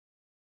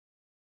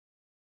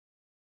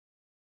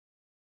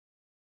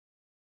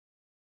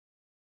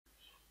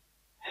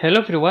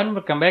Hello everyone,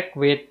 welcome back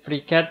with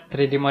FreeCAD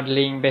 3D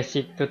modeling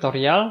basic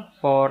tutorial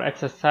for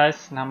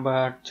exercise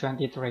number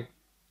 23.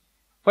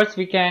 First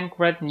we can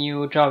create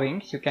new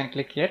drawings. You can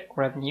click here,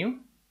 create new.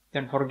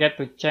 Don't forget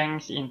to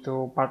change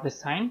into part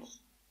designs.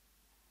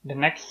 The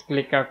next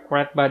click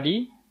create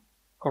body,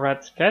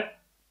 create sketch,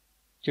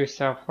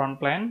 choose a front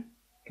plane,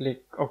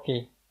 click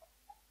OK.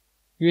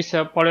 Use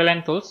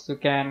polyline tools. You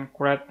can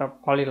create a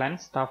polyline,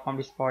 start from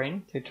this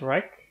point to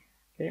drag.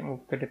 Okay,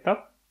 move to the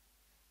top.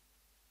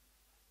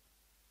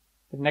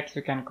 The next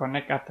we can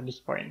connect after this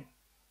point.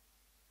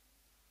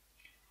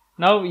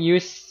 Now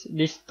use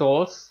these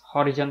tools,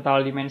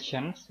 horizontal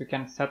dimensions. We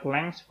can set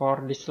length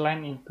for this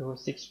line into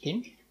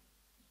 16.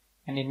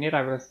 And in here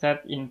I will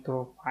set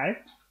into 5.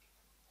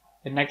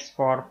 The next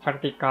for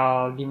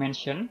vertical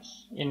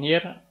dimensions, in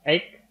here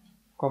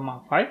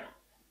 8,5.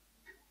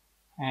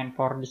 And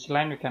for this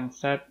line we can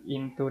set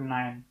into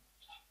 9.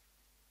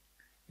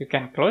 You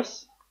can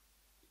close.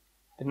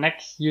 The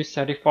next use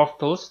default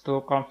tools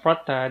to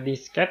convert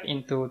this sketch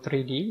into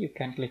 3D. You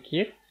can click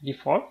here,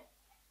 default.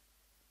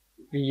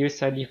 We use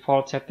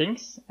default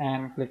settings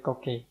and click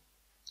OK.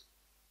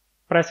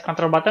 Press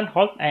Ctrl button,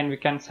 hold, and we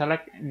can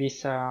select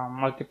this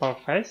multiple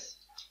face.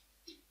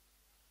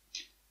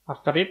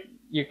 After it,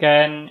 you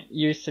can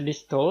use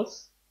these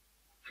tools,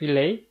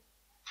 Fillet,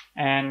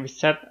 and we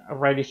set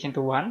radius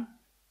into 1.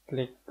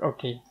 Click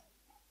OK.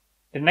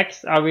 The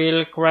next, I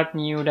will create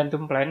new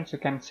Dentum planes. You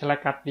can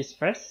select at this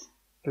face.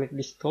 Click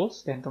these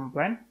tools, Dentum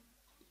plane.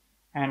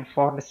 And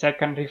for the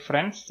second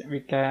reference,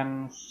 we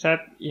can set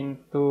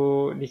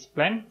into this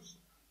plane,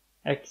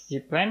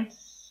 XZ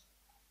planes.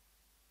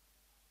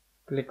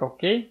 Click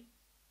OK.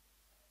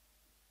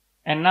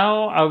 And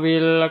now I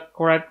will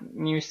create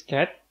new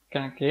sketch.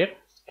 Click here,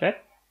 sketch.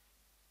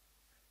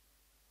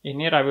 In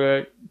here I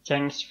will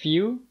change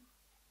view.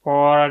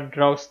 For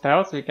draw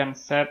styles, we can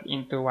set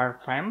into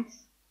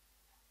wireframes.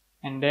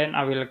 And then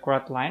I will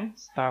create line,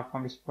 start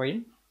from this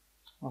point,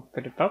 move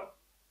to the top.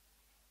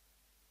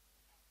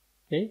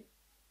 Okay,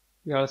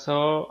 we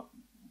also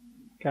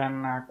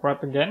can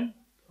create again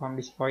from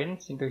this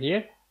point into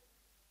here,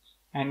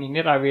 and in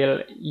here I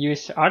will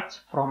use arch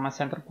from a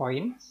center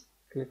point.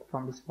 Click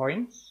from this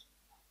point,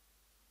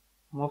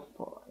 move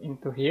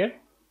into here.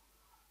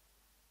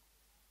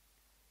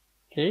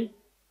 Okay,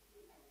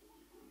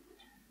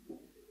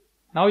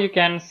 now you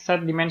can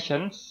set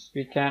dimensions.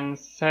 We can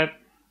set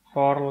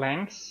for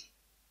length.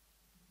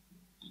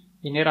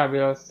 In here I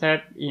will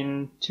set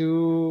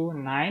into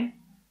 9.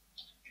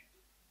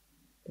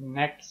 The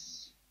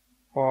next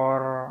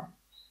for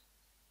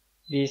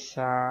this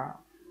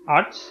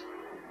arch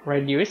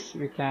radius,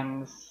 we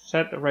can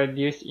set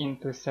radius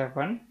into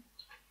 7.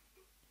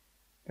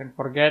 Don't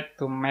forget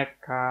to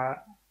make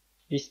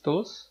these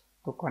tools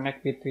to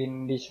connect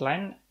between this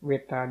line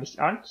with this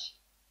arch.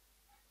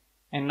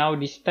 And now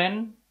this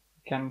 10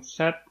 we can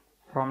set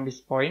from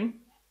this point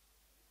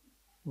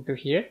into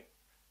here.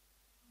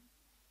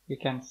 We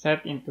can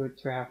set into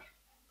 12.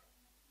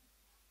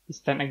 This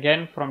 10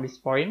 again from this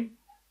point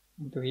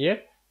into here,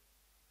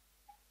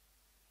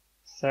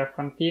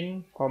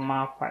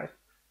 17,5.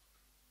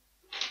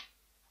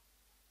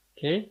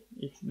 Okay,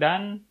 it's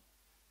done.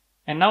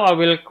 And now I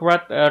will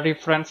create a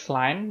reference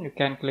line. You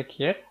can click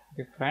here,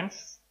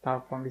 reference,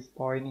 start from this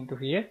point into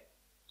here.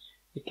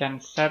 You can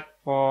set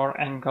for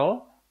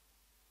angle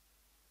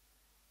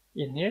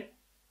in here.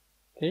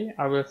 Okay,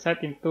 I will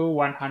set into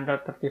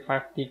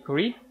 135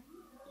 degree.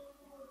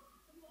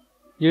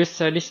 Use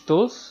these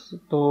tools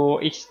to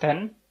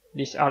extend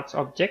these arch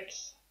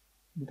objects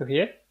into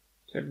here,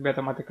 so it will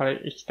automatically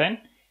extend.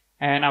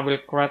 And I will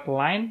create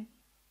line,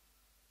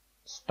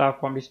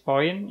 start from this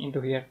point into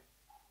here.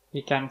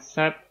 We can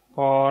set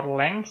for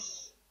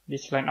length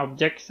this line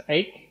objects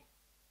 8,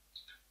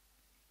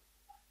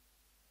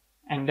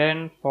 and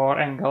then for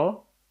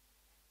angle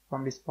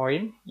from this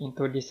point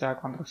into this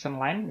construction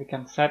line we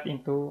can set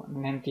into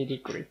 90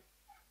 degree.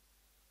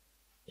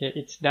 Okay,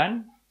 it's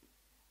done.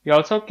 We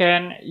also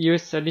can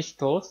use these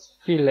tools,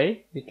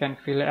 fillet. We can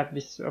fillet at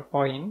this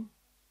point.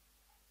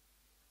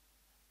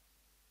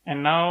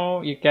 And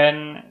now you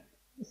can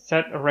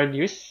set a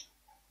radius.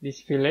 This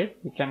fillet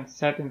we can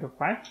set into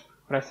 5.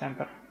 Press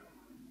enter.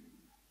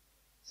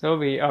 So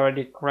we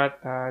already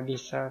create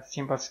this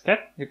simple sketch.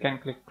 You can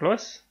click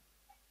close.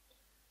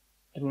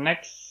 The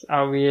next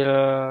I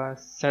will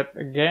set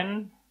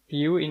again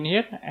view in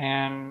here,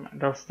 and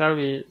draw style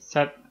we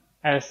set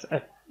as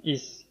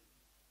is.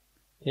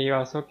 Okay, you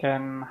also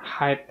can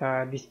hide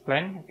this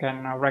plane. You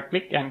can right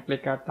click and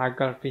click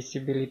toggle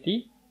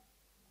visibility.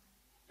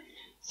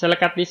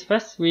 Select at this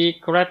first, we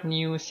create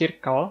new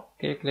circle.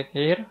 Okay, click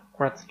here,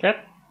 create sketch.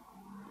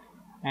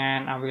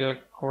 And I will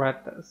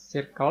create a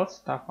circle,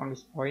 start from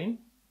this point.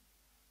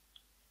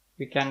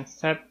 We can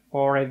set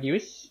for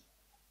radius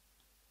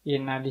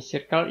in this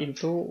circle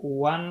into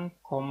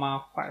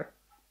 1,5.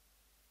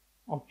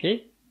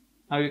 Okay,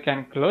 now you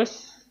can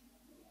close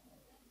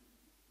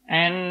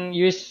and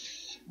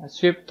use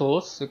sweep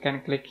tools. You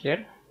can click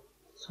here,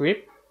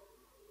 sweep.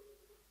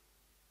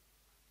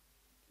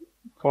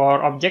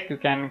 For object, you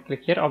can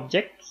click here,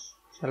 objects,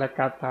 select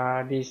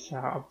these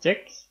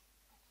objects,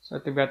 so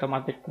to be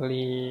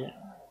automatically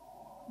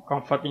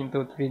convert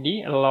into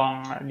 3D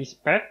along this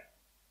path.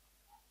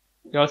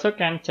 You also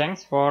can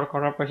change for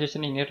corner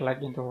position in here,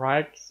 like into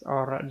right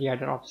or the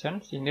other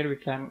options. In here we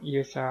can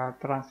use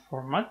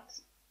transform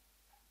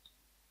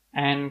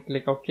and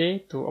click OK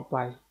to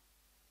apply.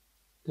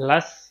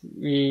 Last,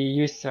 we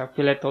use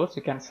Fillet Tools.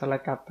 You can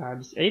select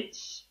this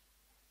edge,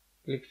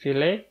 click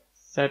Fillet,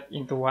 set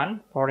into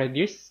 1 for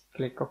radius,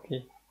 click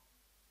OK.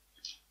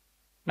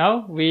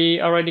 Now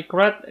we already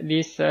create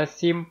these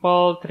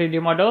simple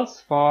 3D models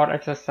for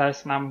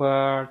exercise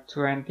number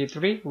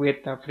 23 with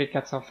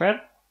FreeCAD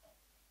software.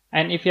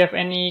 And if you have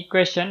any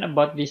question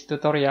about this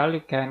tutorial,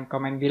 you can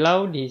comment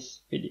below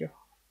this video.